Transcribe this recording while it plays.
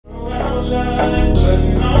Hey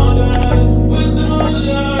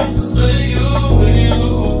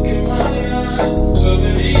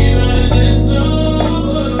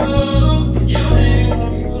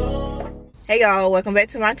y'all, welcome back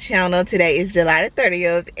to my channel. Today is July the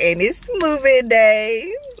 30th and it's moving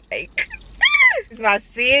day. Like, it's my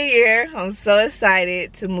senior year. I'm so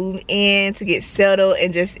excited to move in, to get settled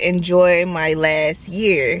and just enjoy my last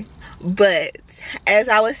year. But as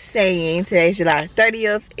I was saying, today's July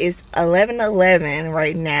 30th. It's 11:11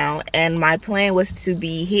 right now, and my plan was to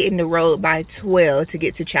be hitting the road by 12 to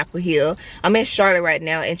get to Chapel Hill. I'm in Charlotte right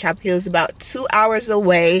now, and Chapel Hill is about 2 hours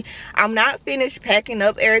away. I'm not finished packing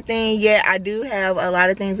up everything yet. I do have a lot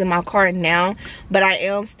of things in my car now, but I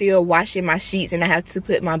am still washing my sheets, and I have to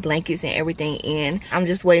put my blankets and everything in. I'm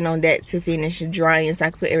just waiting on that to finish drying so I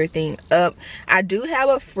can put everything up. I do have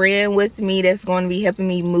a friend with me that's going to be helping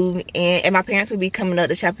me move in, and my parents will be coming up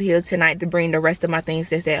to Chapel Hill tonight to bring the rest of my things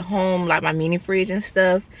that's at home, like my mini fridge and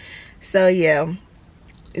stuff. So yeah,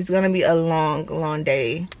 it's gonna be a long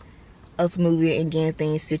day of moving and getting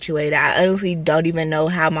things situated. I honestly don't even know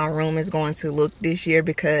how my room is going to look this year,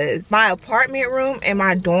 because my apartment room and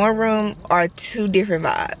my dorm room are two different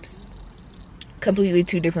vibes, completely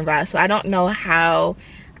two different vibes. So I don't know how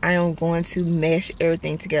I am going to mesh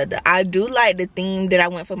everything together. I do like the theme that I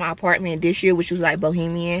went for my apartment this year, which was like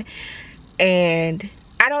bohemian, and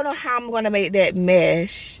I don't know how I'm going to make that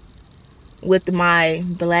mesh with my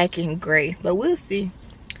black and gray, but we'll see.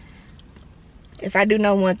 If I do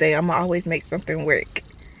know one thing, I'm gonna always make something work.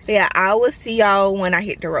 But yeah, I will see y'all when I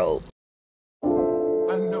hit the road. I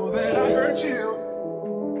know that I hurt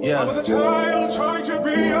you. Yeah. I was a child trying to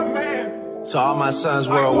be a man. To all my sons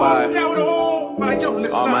worldwide,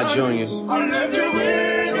 all my juniors,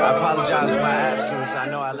 I apologize for my absence. I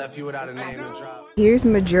know I left you without a name to drop. Here's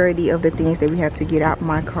majority of the things that we have to get out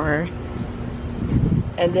my car.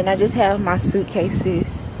 And then I just have my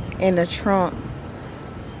suitcases in the trunk.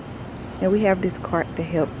 And we have this cart to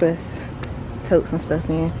help us tote some stuff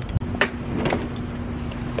in.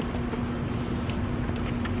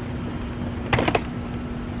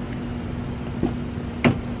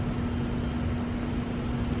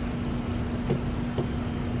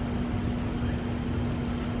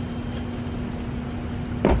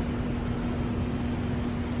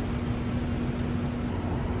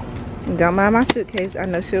 Don't mind my suitcase. I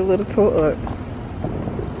know she's a little tore up.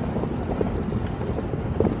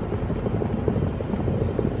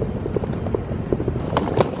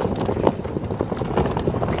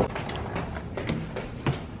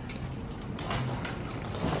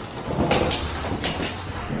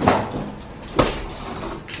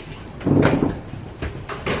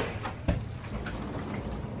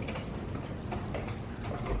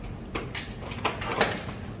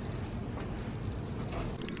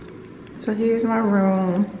 So here's my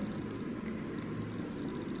room.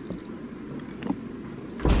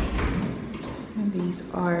 And these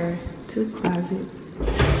are two closets.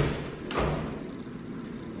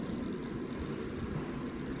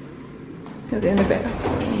 And then the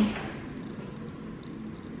bathroom.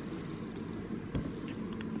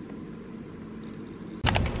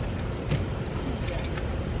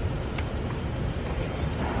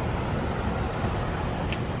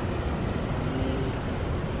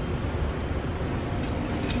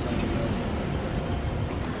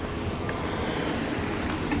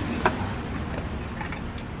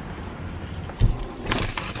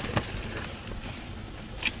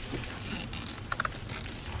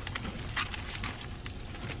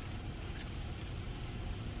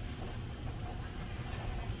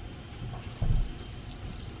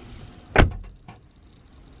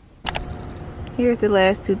 Here's the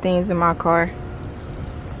last two things in my car.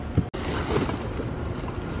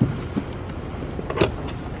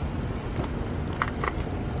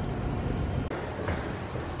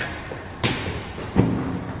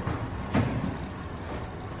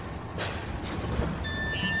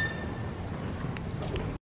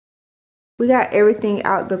 We got everything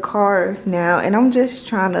out the cars now, and I'm just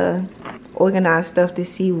trying to organize stuff to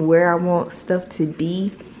see where I want stuff to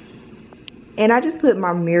be. And I just put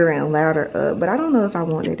my mirror and ladder up, but I don't know if I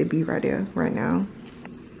want it to be right there right now.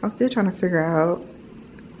 I'm still trying to figure out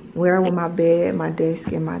where I want my bed, my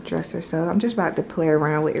desk, and my dresser. So I'm just about to play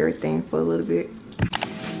around with everything for a little bit.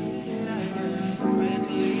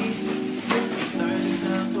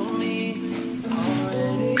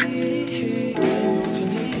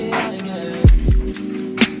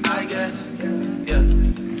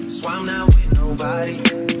 So I'm not with nobody,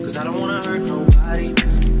 cause I don't wanna hurt nobody.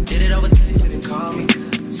 Did it over text, didn't call me.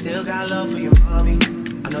 Still got love for your mommy.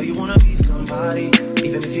 I know you wanna be somebody,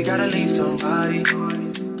 even if you gotta leave somebody.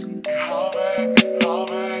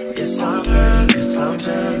 Yeah, Yes, I'm hurting, yes, I'm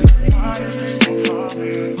jaded.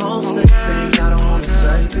 Most of the things I don't wanna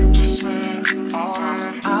say.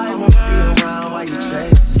 I won't be around while you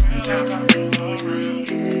chase.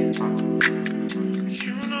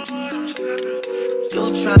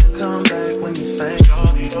 You'll try to come back when you faint. I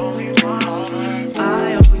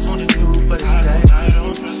always want the truth, but it's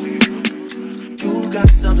dangerous. You got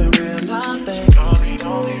something real, not fake.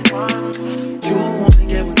 You wanna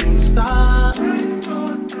get with me, stop.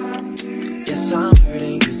 Yes, I'm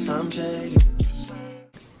hurting, yes, I'm jaded.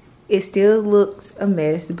 It still looks a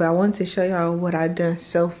mess, but I wanted to show y'all what I've done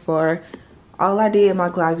so far. All I did in my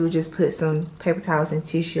closet was just put some paper towels and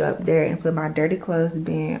tissue up there and put my dirty clothes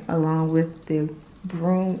bin along with the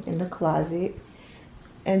broom in the closet.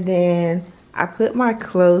 And then I put my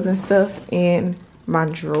clothes and stuff in my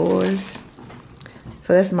drawers.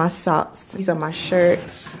 So that's my socks. These are my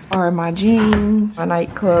shirts or my jeans, my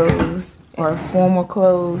night clothes or formal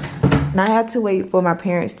clothes. And I had to wait for my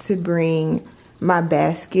parents to bring my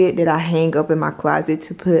basket that I hang up in my closet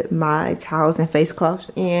to put my towels and face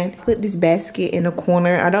cloths in. Put this basket in the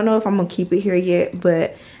corner. I don't know if I'm gonna keep it here yet,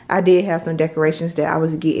 but I did have some decorations that I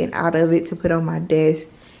was getting out of it to put on my desk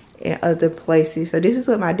and other places. So this is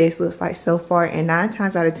what my desk looks like so far, and 9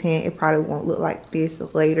 times out of 10 it probably won't look like this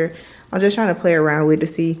later. I'm just trying to play around with it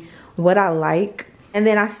to see what I like. And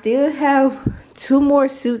then I still have 2 more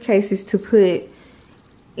suitcases to put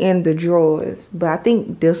in the drawers, but I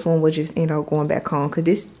think this one will just end up going back home because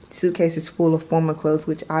this suitcase is full of formal clothes,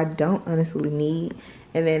 which I don't honestly need.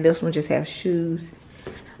 And then this one just has shoes.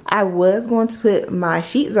 I was going to put my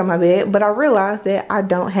sheets on my bed, but I realized that I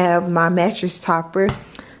don't have my mattress topper,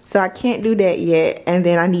 so I can't do that yet. And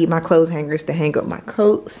then I need my clothes hangers to hang up my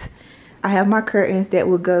coats. I have my curtains that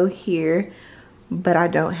will go here, but I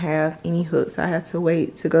don't have any hooks. I have to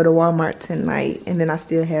wait to go to Walmart tonight. And then I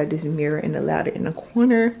still have this mirror and the ladder in the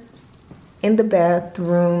corner. In the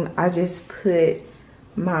bathroom, I just put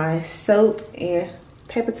my soap and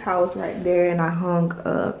paper towels right there, and I hung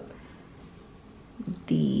up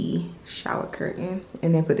the shower curtain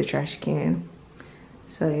and then put the trash can.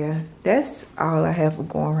 So yeah, that's all I have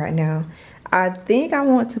going right now. I think I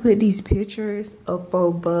want to put these pictures up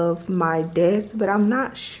above my desk, but I'm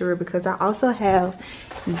not sure because I also have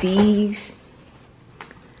these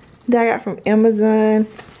that I got from Amazon.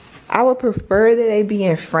 I would prefer that they be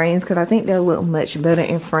in frames because I think they'll look much better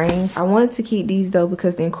in frames. I wanted to keep these though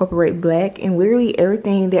because they incorporate black, and literally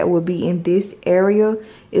everything that will be in this area,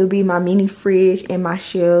 it will be my mini fridge and my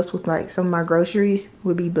shelves with like some of my groceries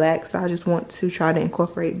would be black. So I just want to try to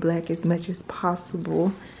incorporate black as much as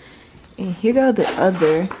possible. And here go the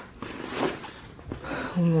other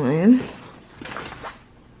one.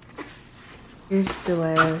 Here's the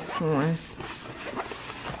last one.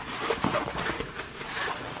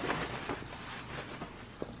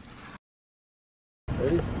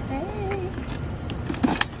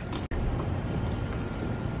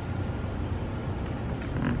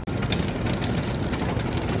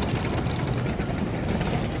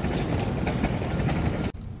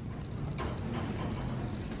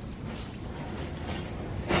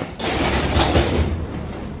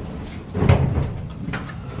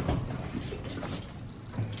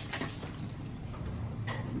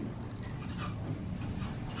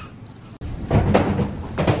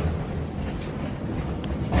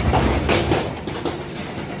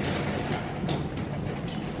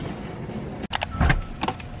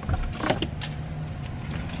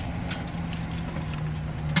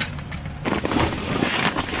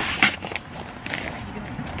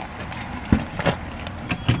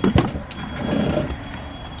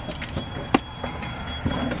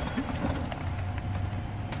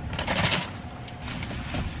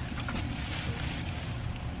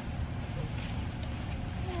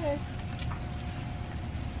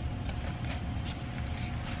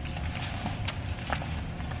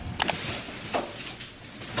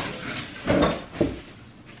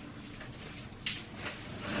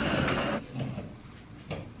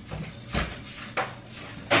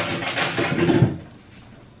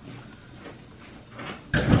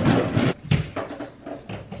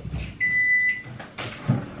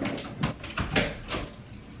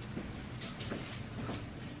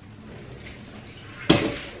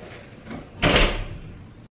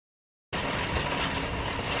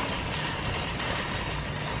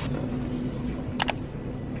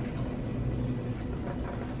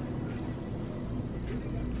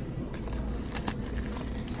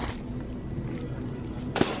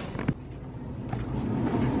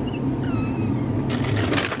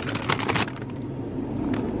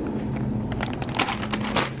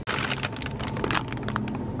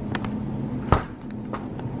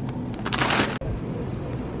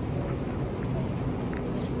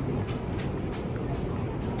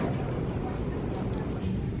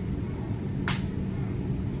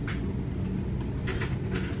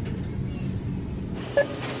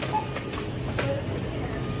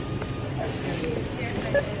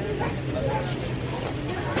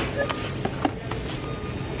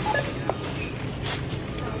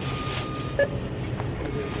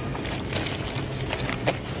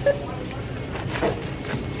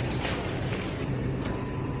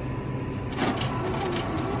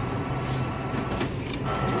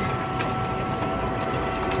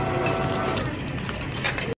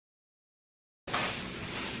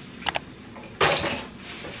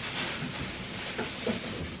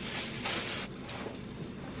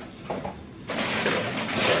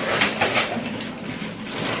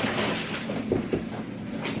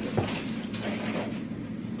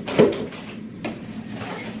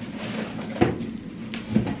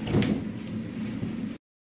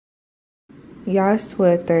 Y'all, it's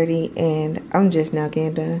 12:30 and I'm just now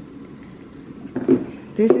getting done.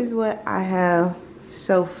 This is what I have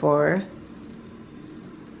so far.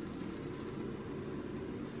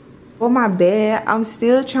 For my bed, I'm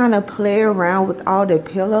still trying to play around with all the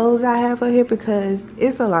pillows I have up here because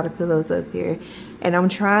it's a lot of pillows up here. And I'm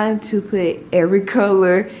trying to put every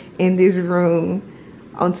color in this room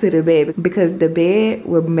onto the bed because the bed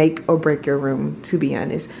will make or break your room, to be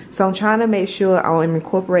honest. So I'm trying to make sure I'm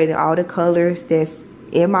incorporating all the colors that's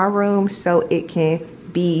in my room so it can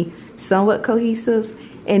be somewhat cohesive.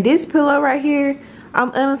 And this pillow right here,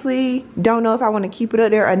 I'm honestly don't know if I want to keep it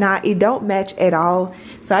up there or not. It don't match at all,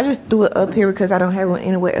 so I just threw it up here because I don't have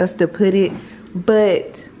anywhere else to put it.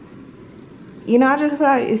 But you know, I just feel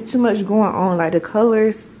like it's too much going on, like the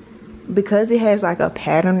colors, because it has like a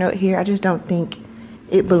pattern up here. I just don't think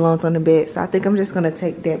it belongs on the bed, so I think I'm just gonna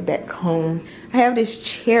take that back home. I have this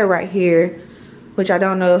chair right here, which I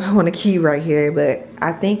don't know if I want to keep right here, but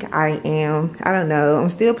I think I am. I don't know. I'm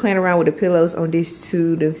still playing around with the pillows on this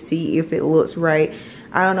too to see if it looks right.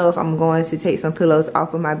 I don't know if I'm going to take some pillows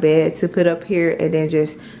off of my bed to put up here and then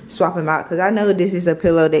just swap them out, because I know this is a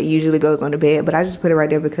pillow that usually goes on the bed, but I just put it right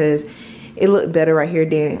there because it looked better right here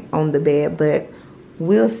than on the bed. But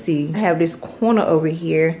we'll see. I have this corner over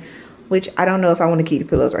here, which I don't know if I want to keep the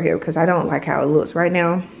pillows right here because I don't like how it looks right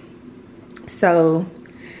now. So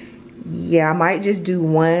yeah, I might just do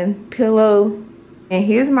one pillow. And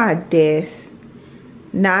here's my desk.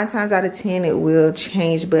 9 times out of 10 it will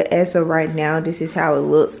change, but as of right now, this is how it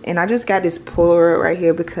looks. And I just got this Polaroid right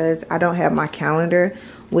here because I don't have my calendar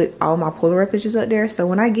with all my Polaroid pictures up there. So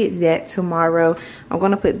when I get that tomorrow, I'm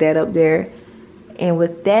gonna put that up there. And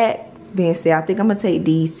with that being said, I think I'm gonna take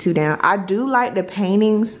these two down. I do like the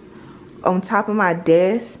paintings on top of my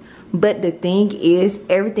desk, but the thing is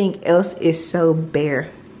everything else is so bare.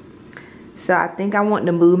 So I think I want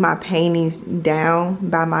to move my paintings down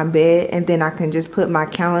by my bed, and then I can just put my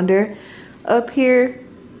calendar up here,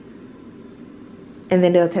 and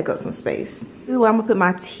then they'll take up some space. This is where I'm gonna put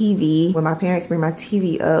my TV. When my parents bring my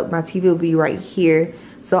TV up, my TV will be right here.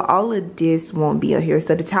 So all of this won't be up here.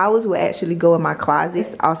 So the towels will actually go in my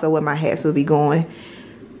closets, also where my hats will be going.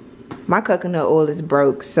 My coconut oil is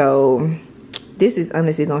broke, so this is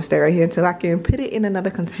honestly gonna stay right here until I can put it in another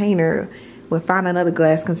container. We'll find another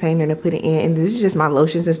glass container to put it in. And this is just my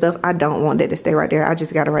lotions and stuff. I don't want that to stay right there. I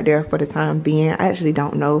just got it right there for the time being. I actually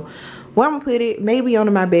don't know where I'm gonna put it. Maybe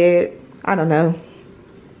under my bed. I don't know.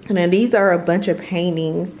 And then these are a bunch of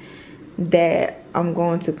paintings that I'm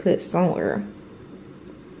going to put somewhere.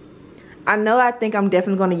 I think I'm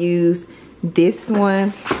definitely gonna use this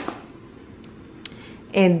one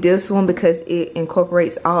and this one because it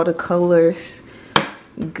incorporates all the colors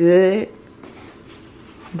good.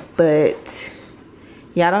 But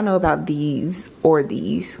yeah, I don't know about these or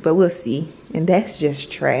these, but we'll see. And that's just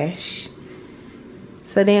trash.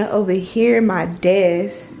 So then over here, my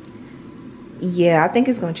desk, yeah, I think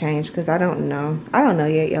it's gonna change because I don't know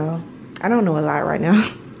yet, y'all. I don't know a lot right now.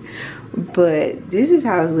 But this is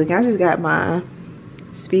how it's looking. I just got my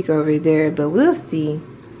speaker over there, but we'll see.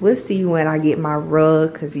 We'll see when I get my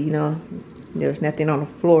rug, because you know there's nothing on the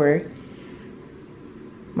floor.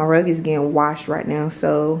 My rug is getting washed right now,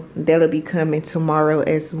 so that'll be coming tomorrow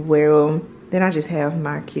as well. Then I just have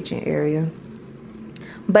my kitchen area.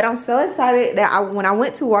 But I'm so excited that when I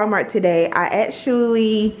went to Walmart today, I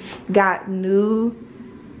actually got new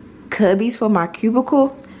cubbies for my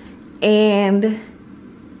cubicle, and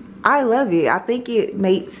I love it. I think it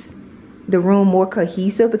makes the room more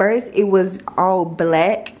cohesive. First it was all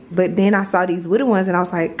black, but then I saw these wooden ones and I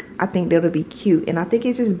was like, I think that'll be cute. And I think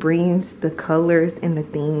it just brings the colors and the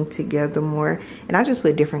theme together more. And I just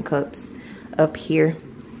put different cups up here.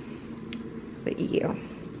 But yeah,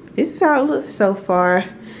 this is how it looks so far.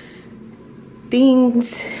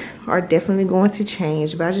 Things are definitely going to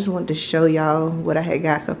change, but I just wanted to show y'all what I had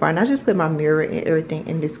got so far. And I just put my mirror and everything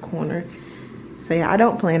in this corner. So yeah, I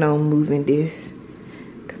don't plan on moving this,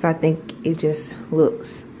 because I think it just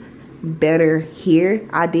looks better here.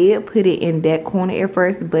 I did put it in that corner at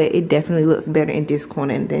first, but it definitely looks better in this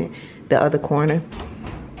corner than the other corner.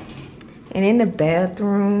 And in the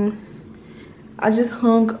bathroom, I just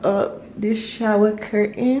hung up this shower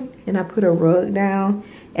curtain and I put a rug down.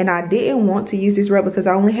 And I didn't want to use this rug because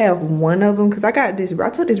I only have one of them, because I got this, I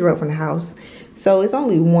took this rug from the house, so it's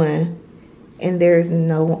only one, and there's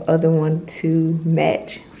no other one to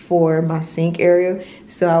match for my sink area.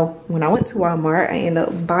 So when I went to Walmart, I ended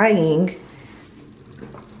up buying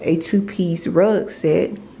a 2-piece rug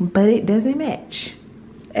set, but it doesn't match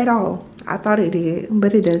at all. I thought it did,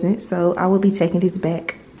 but it doesn't. So I will be taking this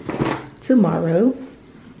back tomorrow,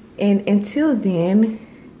 and until then,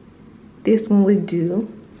 this one would do.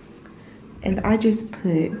 And I just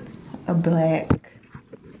put a black,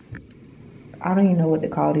 I don't even know what to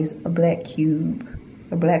call this, a black cube,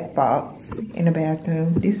 a black box in the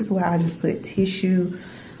bathroom. This is where I just put tissue,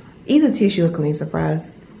 either tissue or clean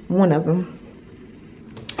surprise, one of them.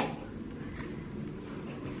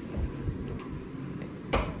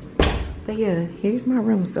 But yeah, here's my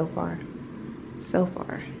room so far. So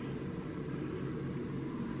far.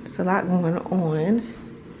 It's a lot going on,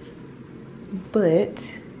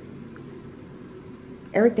 but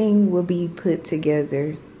everything will be put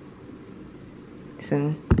together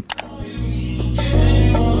soon.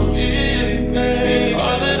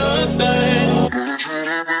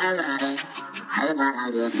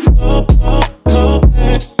 Oh,